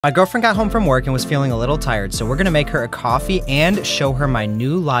My girlfriend got home from work and was feeling a little tired, so we're gonna make her a coffee and show her my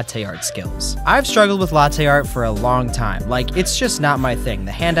new latte art skills. I've struggled with latte art for a long time. Like, it's just not my thing.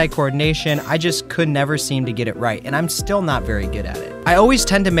 The hand-eye coordination, I just could never seem to get it right, and I'm still not very good at it. I always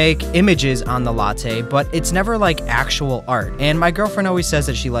tend to make images on the latte, but it's never like actual art. And my girlfriend always says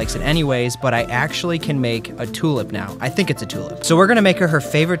that she likes it anyways, but I actually can make a tulip now. I think it's a tulip. So we're gonna make her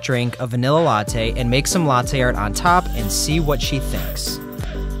favorite drink, a vanilla latte, and make some latte art on top and see what she thinks.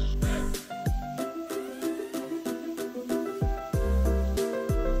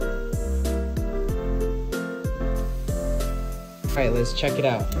 All right, Liz, check it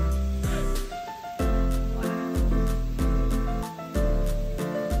out.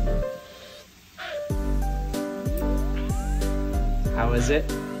 How is it?